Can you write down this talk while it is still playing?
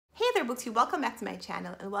there BookTube, welcome back to my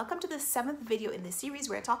channel and welcome to the 7th video in the series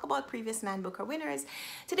where I talk about previous Man Booker winners.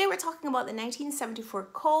 Today we're talking about the 1974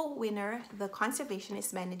 co-winner, The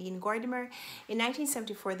Conservationist by Nadine Gordimer. In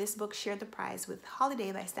 1974, this book shared the prize with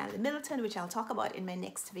Holiday by Stanley Middleton, which I'll talk about in my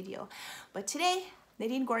next video. But today,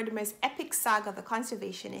 Nadine Gordimer's epic saga, The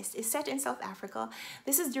Conservationist, is set in South Africa.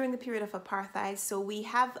 This is during the period of apartheid, so we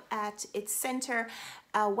have at its center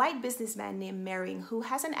a white businessman named Mering who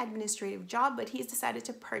has an administrative job, but he's decided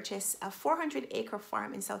to purchase a 400-acre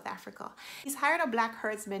farm in South Africa. He's hired a black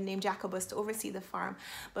herdsman named Jacobus to oversee the farm,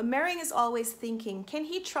 but Mering is always thinking, can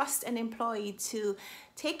he trust an employee to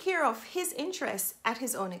take care of his interests at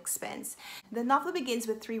his own expense? The novel begins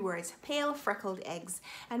with 3 words: pale freckled eggs.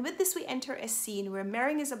 And with this we enter a scene where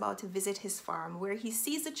Mering is about to visit his farm, where he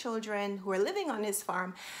sees the children who are living on his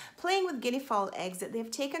farm playing with guinea fowl eggs that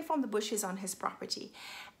they've taken from the bushes on his property.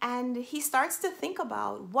 And he starts to think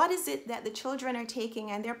about what is it that the children are taking,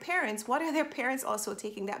 and their parents, what are their parents also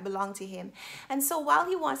taking that belong to him? And so while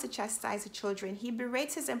he wants to chastise the children, he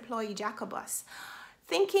berates his employee Jacobus,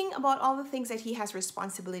 thinking about all the things that he has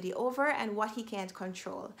responsibility over and what he can't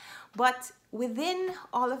control. But within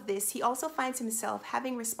all of this, he also finds himself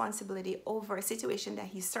having responsibility over a situation that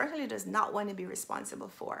he certainly does not want to be responsible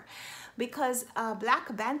for, because a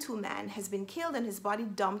black Bantu man has been killed and his body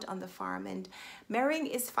dumped on the farm, and Mering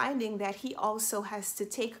is finding that he also has to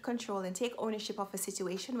take control and take ownership of a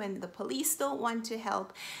situation when the police don't want to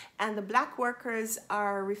help and the black workers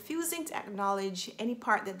are refusing to acknowledge any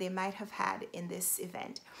part that they might have had in this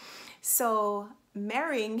event. So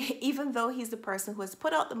Mering, even though he's the person who has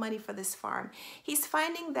put out the money for this farm, he's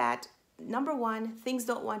finding that, number one, things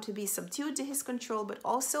don't want to be subdued to his control, but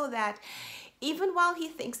also that even while he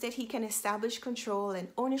thinks that he can establish control and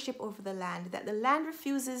ownership over the land, that the land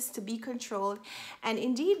refuses to be controlled. And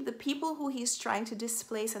indeed, the people who he's trying to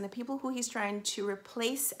displace and the people who he's trying to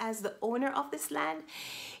replace as the owner of this land,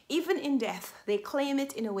 even in death, they claim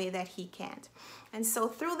it in a way that he can't. And so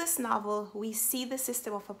through this novel, we see the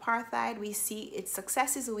system of apartheid, we see its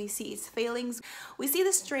successes, we see its failings, we see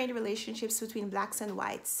the strained relationships between blacks and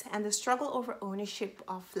whites and the struggle over ownership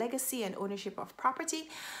of legacy and ownership of property.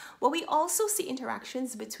 But we also see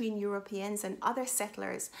interactions between Europeans and other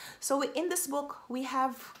settlers. So in this book, we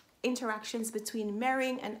have interactions between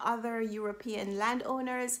Mering and other European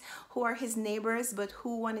landowners who are his neighbors but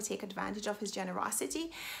who want to take advantage of his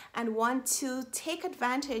generosity and want to take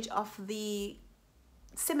advantage of the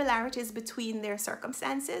similarities between their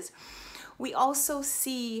circumstances. We also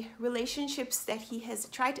see relationships that he has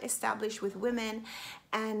tried to establish with women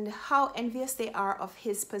and how envious they are of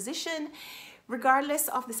his position, regardless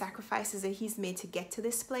of the sacrifices that he's made to get to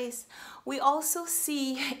this place. We also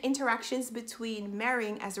see interactions between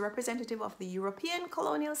Mering as a representative of the European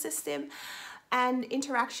colonial system and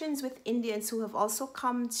interactions with Indians who have also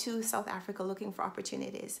come to South Africa looking for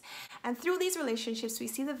opportunities. And through these relationships, we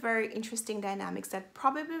see the very interesting dynamics that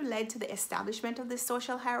probably led to the establishment of this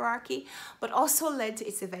social hierarchy, but also led to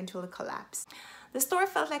its eventual collapse. The story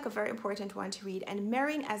felt like a very important one to read, and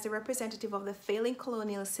Mering as a representative of the failing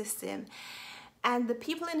colonial system and the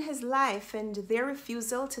people in his life and their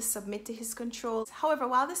refusal to submit to his control. However,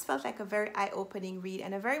 while this felt like a very eye-opening read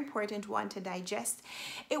and a very important one to digest,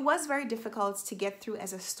 it was very difficult to get through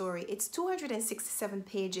as a story. It's 267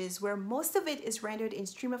 pages where most of it is rendered in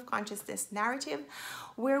stream of consciousness narrative,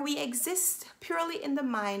 where we exist purely in the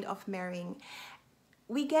mind of Mering.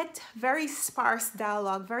 We get very sparse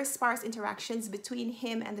dialogue, very sparse interactions between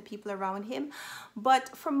him and the people around him.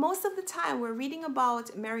 But for most of the time, we're reading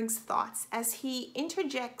about Mering's thoughts as he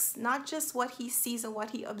interjects not just what he sees and what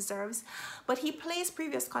he observes, but he plays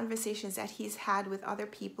previous conversations that he's had with other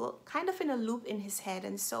people kind of in a loop in his head.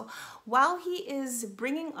 And so while he is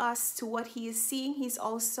bringing us to what he is seeing, he's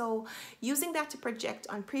also using that to project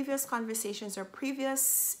on previous conversations or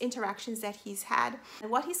previous interactions that he's had.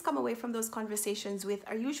 And what he's come away from those conversations with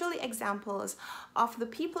are usually examples of the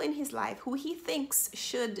people in his life who he thinks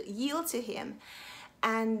should yield to him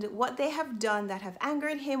and what they have done that have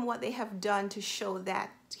angered him, what they have done to show that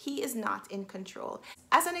he is not in control.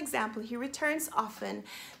 As an example, he returns often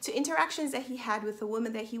to interactions that he had with a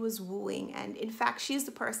woman that he was wooing, and in fact she's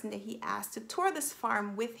the person that he asked to tour this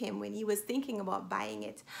farm with him when he was thinking about buying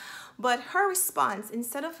it. But her response,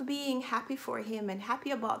 instead of being happy for him and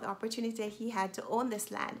happy about the opportunity that he had to own this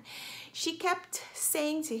land, she kept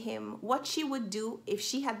saying to him what she would do if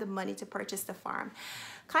she had the money to purchase the farm,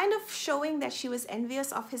 kind of showing that she was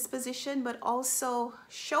envious of his position, but also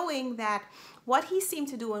showing that what he seemed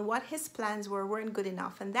to do and what his plans weren't good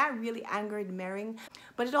enough, and that really angered Mering.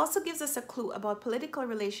 But it also gives us a clue about political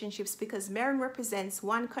relationships, because Mering represents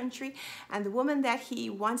one country and the woman that he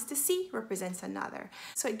wants to see represents another.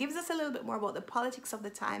 So it gives us a little bit more about the politics of the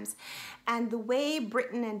times and the way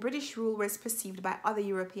Britain and British rule was perceived by other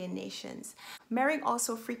European nations. Mering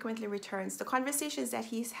also frequently returns to conversations that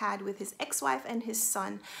he's had with his ex-wife and his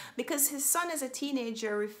son, because his son as a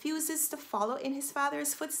teenager refuses to follow in his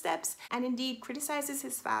father's footsteps and indeed criticizes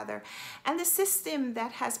his father and the system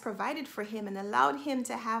that has provided for him and allowed him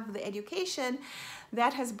to have the education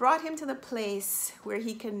that has brought him to the place where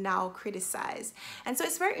he can now criticize. And so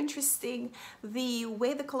it's very interesting the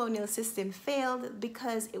way the colonial system failed,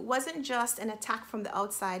 because it wasn't just an attack from the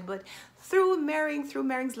outside, but through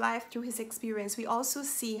Mering's life, through his experience, we also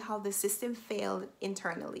see how the system failed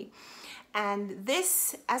internally. And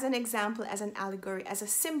this, as an example, as an allegory, as a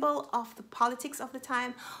symbol of the politics of the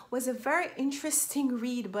time, was a very interesting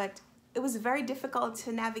read, but it was very difficult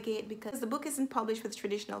to navigate because the book isn't published with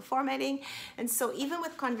traditional formatting. And so even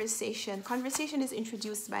with conversation is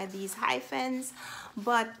introduced by these hyphens,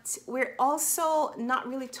 but we're also not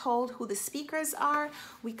really told who the speakers are.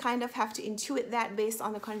 We kind of have to intuit that based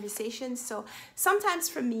on the conversation. So sometimes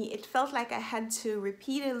for me, it felt like I had to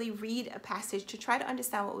repeatedly read a passage to try to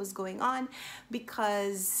understand what was going on,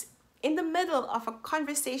 because in the middle of a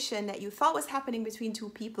conversation that you thought was happening between two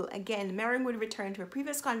people, again, Mering would return to a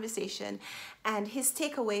previous conversation and his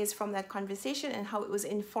takeaways from that conversation and how it was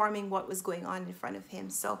informing what was going on in front of him.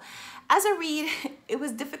 So as a read, it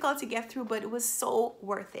was difficult to get through, but it was so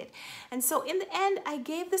worth it. And so in the end, I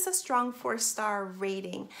gave this a strong 4-star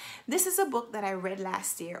rating. This is a book that I read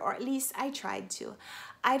last year, or at least I tried to.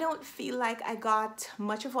 I don't feel like I got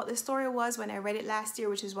much of what the story was when I read it last year,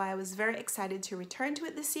 which is why I was very excited to return to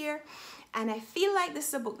it this year. And I feel like this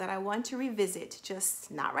is a book that I want to revisit,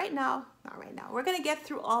 just not right now, not right now. We're gonna get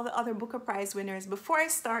through all the other Booker Prize winners before I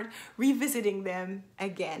start revisiting them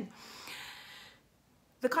again.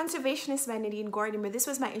 The Conservationist by Nadine Gordimer. This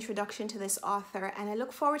was my introduction to this author, and I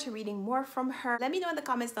look forward to reading more from her. Let me know in the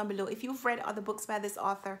comments down below if you've read other books by this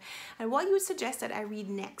author and what you would suggest that I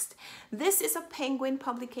read next. This is a Penguin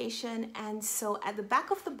publication, and so at the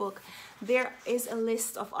back of the book, there is a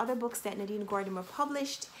list of other books that Nadine Gordimer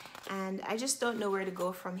published, and I just don't know where to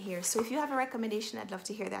go from here. So if you have a recommendation, I'd love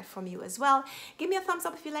to hear that from you as well. Give me a thumbs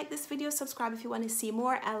up if you like this video, subscribe if you want to see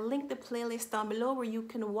more. I'll link the playlist down below where you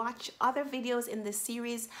can watch other videos in this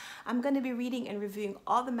series. I'm going to be reading and reviewing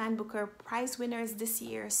all the Man Booker Prize winners this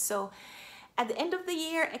year. So at the end of the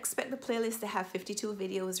year, expect the playlist to have 52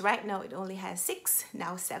 videos. Right now, it only has 6,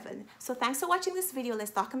 now 7. So thanks for watching this video.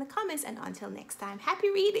 Let's talk in the comments, and until next time,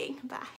 happy reading. Bye.